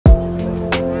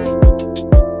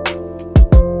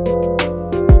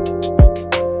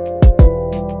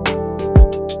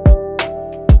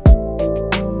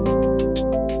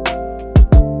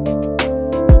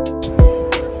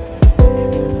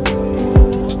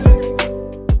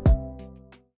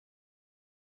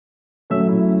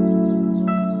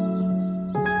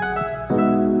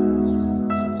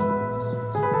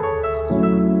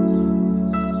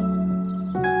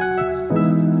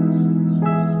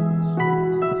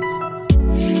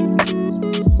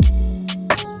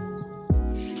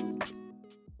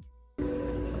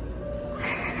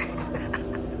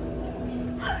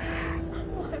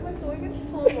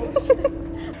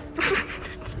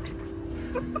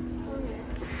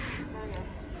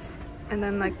and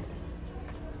then like,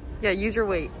 yeah, use your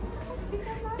weight.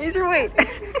 Use your weight.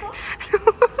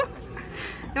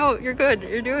 No, you're good.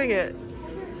 You're doing it.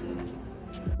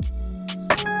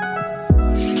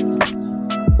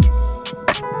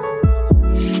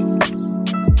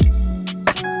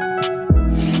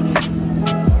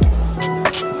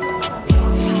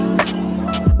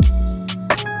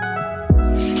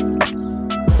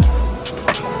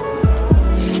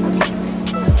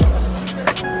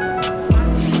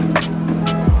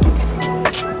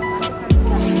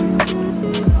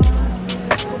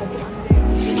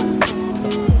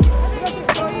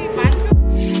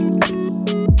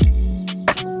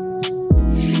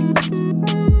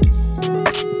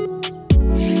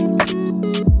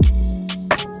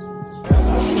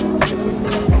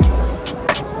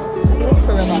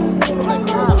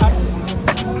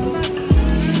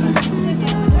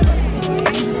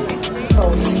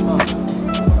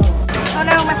 Oh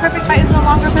no, my perfect bite is no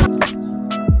longer perfect.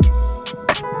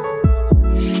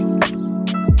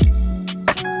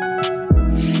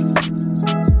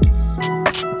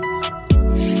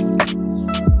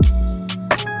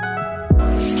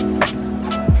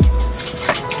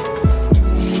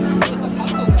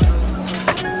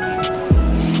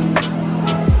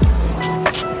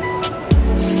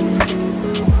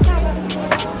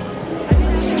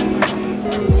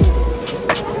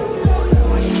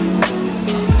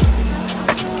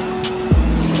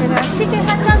 시계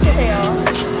한 잔 주세요.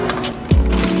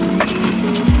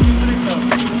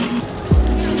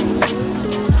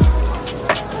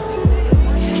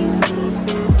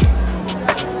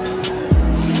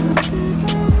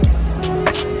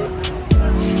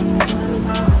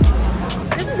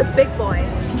 This is a big boy.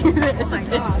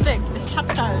 It's thick. It's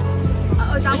chapsal.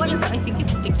 Oh, is that what I think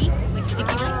it's sticky, like sticky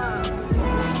rice.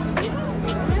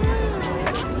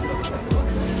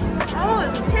 Oh,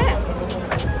 it's thick.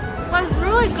 That's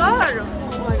really good.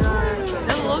 Oh my god,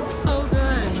 it looks so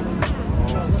good.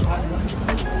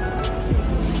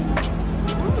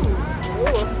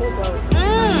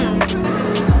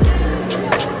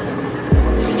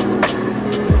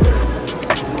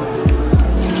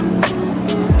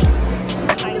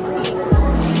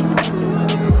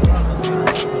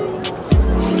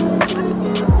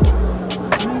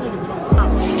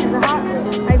 Is it hot?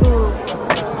 아이고.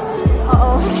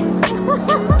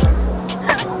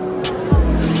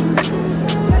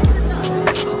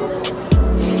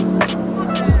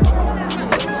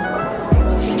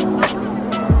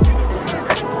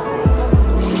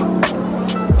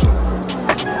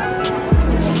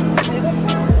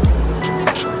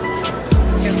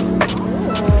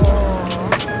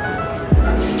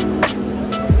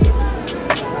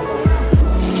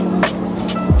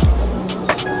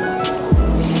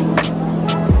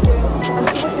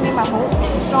 Uh-oh.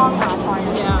 Strong one.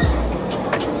 Yeah.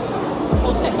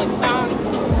 Whole thing, like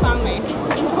sang mei.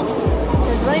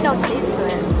 There's really no taste to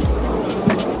it.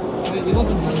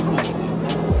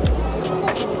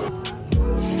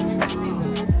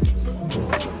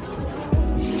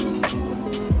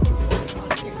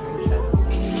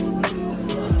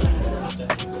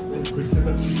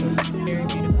 Very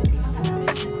beautiful.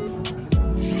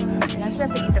 I guess we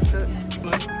have to eat the fruit.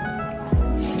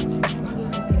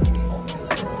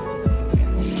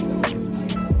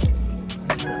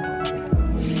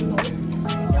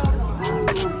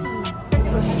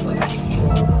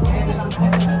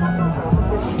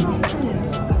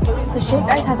 The shaved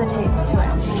ice has a taste to it.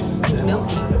 It's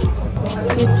milky.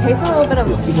 Do you taste a little bit of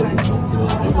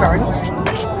burnt?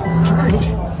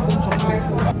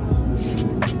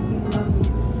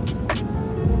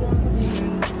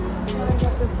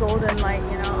 This golden light,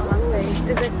 you know, on my face.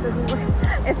 Doesn't look.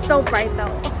 It's so bright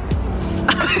though.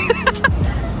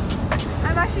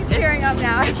 I'm actually tearing up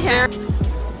now. I can't.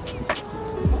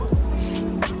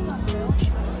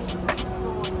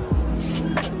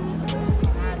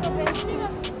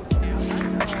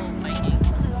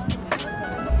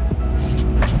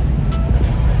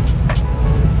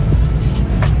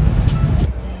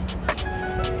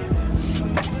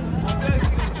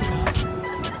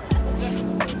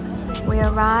 We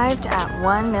arrived at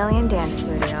 1 Million Dance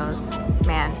Studios.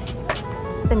 Man,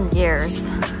 it's been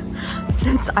years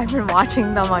since I've been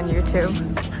watching them on YouTube.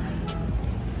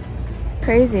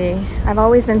 Crazy. I've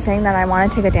always been saying that I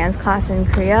want to take a dance class in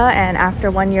Korea, and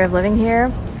after 1 year of living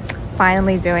here,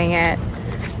 finally doing it.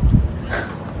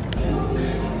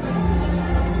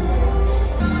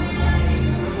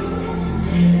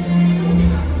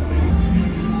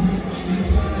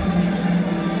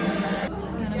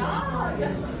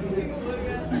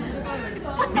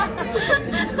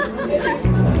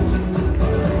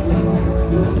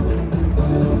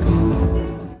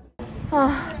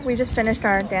 we just finished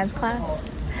our dance class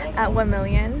at 1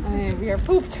 million. We are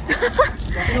pooped.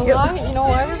 You know why? You know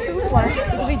why we're pooped? Why?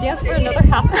 Because we danced for another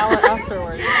half hour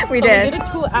afterwards. We did. We did a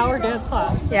 2-hour dance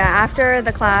class. Yeah, after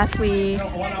the class we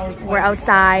were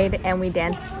outside and we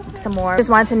danced some more. Just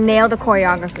wanted to nail the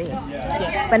choreography.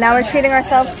 Yes. But now we're treating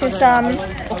ourselves to some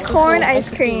corn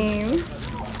ice cream.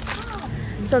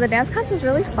 So the dance class was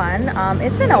really fun.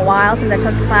 It's been a while since I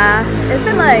took class. It's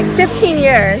been like 15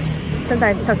 years since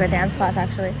I took a dance class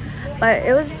actually. But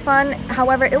it was fun.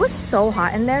 However, it was so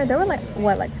hot in there. There were like,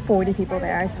 what, like 40 people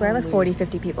there. I swear, like 40,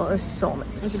 50 people. It was so much.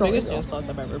 It was the biggest dance class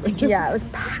I've ever been to. Yeah, it was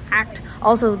packed.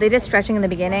 Also, they did stretching in the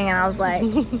beginning and I was like,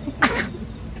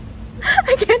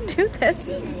 I can't do this.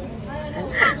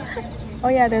 Oh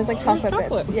yeah, there's like chocolate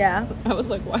bits. Yeah. I was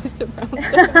like, why is there brown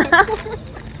stuff?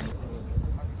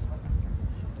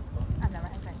 I've never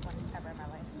had that one ever in my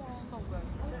life. So good.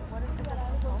 What is that?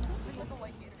 It's like a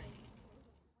white Gatorade.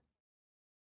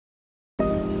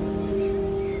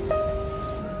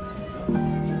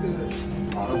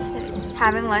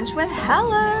 Having lunch with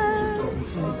Helen.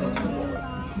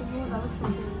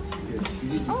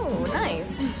 Oh,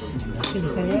 nice.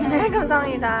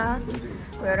 감사합니다.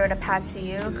 We ordered a pad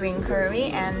see ew, green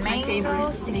curry, and mango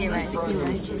sticky rice.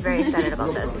 She's very excited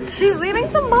about this. She's leaving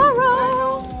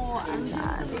tomorrow. I'm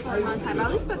sad. For a long time.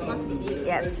 At least got to see you.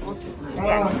 Yes.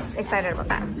 Yes. Excited about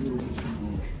that.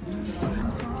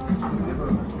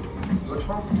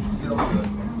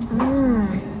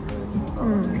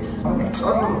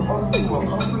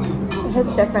 It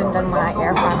hits different than when I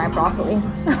air fry my broccoli.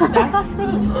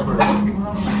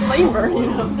 Flavor, you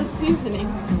know, the seasoning.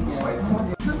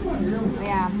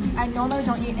 Yeah, I normally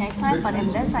don't eat eggplant, but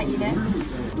in this I eat it.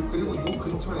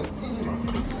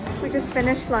 We just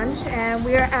finished lunch and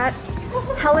we are at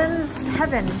Helen's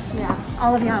Heaven. Yeah.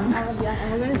 Olive Yum.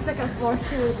 And we're going to second floor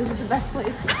too. This is the best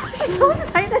place. She's so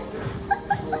excited.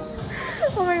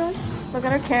 Oh my gosh. Look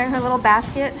at her carrying her little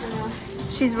basket.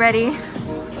 She's ready.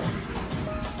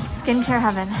 Skincare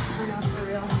heaven. For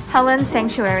real. Helen's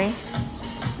Sanctuary.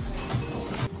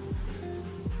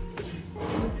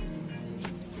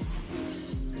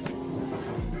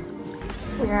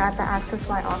 We are at the Access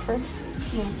Y office.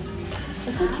 Yeah.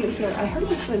 It's so cute here. I heard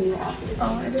this is a new office.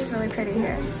 Oh, it is really pretty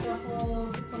here.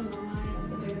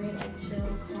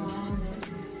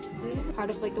 Part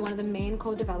of like one of the main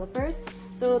co-developers.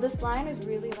 So this line is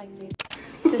really like big.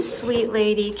 This sweet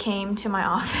lady came to my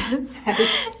office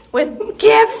with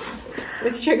gifts.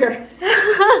 With sugar.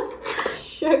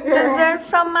 Sugar. Dessert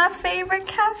from my favorite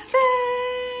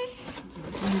cafe.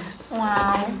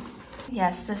 Wow.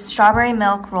 Yes, this strawberry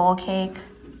milk roll cake.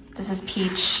 This is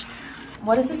peach.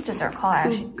 What is this dessert called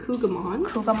actually? Kugamon.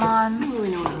 Kugamon. I don't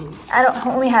really know what it means. I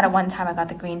only had it one time. I got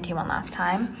the green tea one last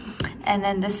time. And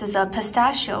then this is a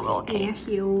pistachio roll cake.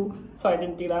 Sorry, I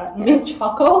didn't do that. Mint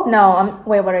choco? No,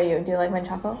 wait, what are you? Do you like mint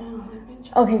choco?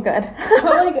 Okay, good.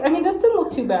 But like, I mean, this didn't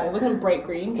look too bad. It wasn't bright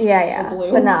green. Yeah. Or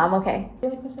blue. But nah, I'm okay. Do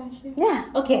you like pistachio? Yeah.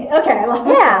 Okay, I love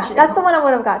pistachio. Yeah, that's the one I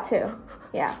would have got too.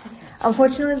 Yeah.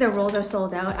 Unfortunately, their rolls are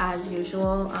sold out as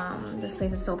usual. This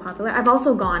place is so popular. I've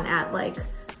also gone at like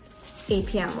 8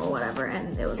 p.m. or whatever,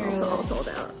 and it was also all sold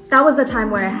out. That was the time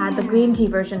where I had the green tea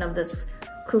version of this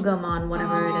Kugamon,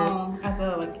 whatever it is. As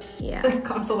a like yeah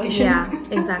consolation. Yeah,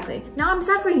 exactly. Now I'm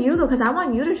sad for you though, because I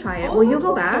want you to try it. Will you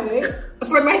go back?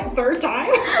 For my third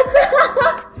time? Did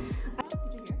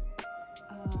you hear?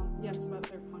 Yes, about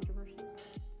their controversy.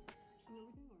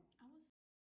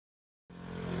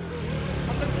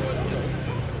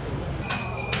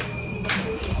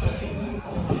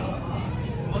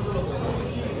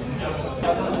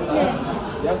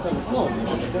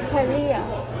 데리야.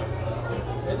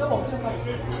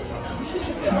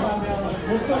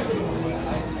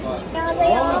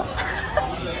 안녕하세요.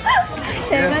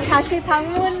 제가 다시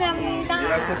방문합니다.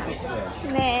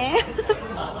 네.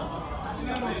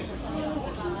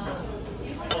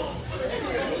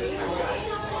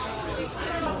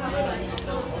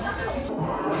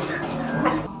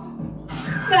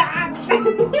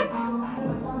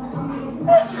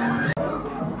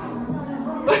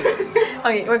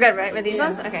 Okay, we're good, right, with these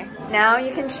ones? Okay. Now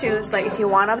you can choose, like, if you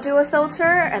want to do a filter,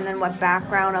 and then what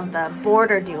background of the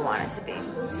border do you want it to be.